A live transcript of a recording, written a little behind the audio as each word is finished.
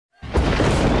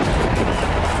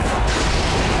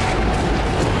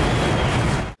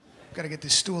get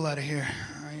this stool out of here.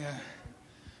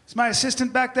 Is my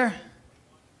assistant back there?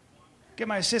 Get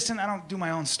my assistant. I don't do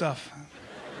my own stuff.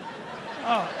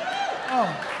 Oh,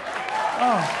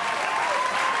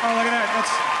 look at that.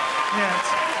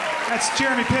 That's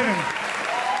Jeremy Piven.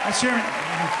 That's Jeremy.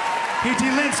 He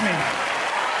delints me.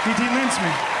 He delints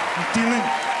me. He's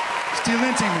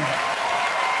delinting me.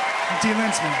 He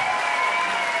delints me.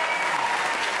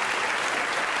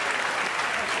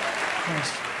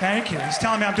 Thank you. He's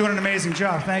telling me I'm doing an amazing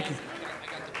job. Thank you.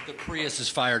 The Prius is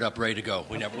fired up, ready to go.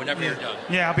 Whenever you're done.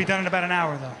 Yeah, I'll be done in about an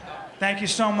hour, though. Thank you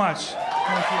so much.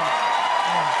 Thank you.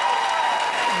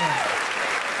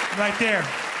 Yeah. Right there.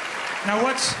 Now,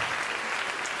 what's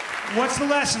the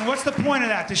lesson? What's the point of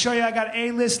that? To show you I got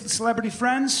A-list celebrity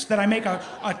friends, that I make a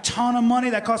ton of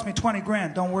money? That cost me 20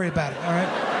 grand. Don't worry about it, all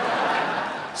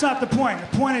right? It's not the point.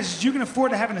 The point is you can afford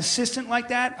to have an assistant like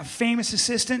that, a famous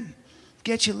assistant,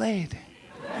 get you laid.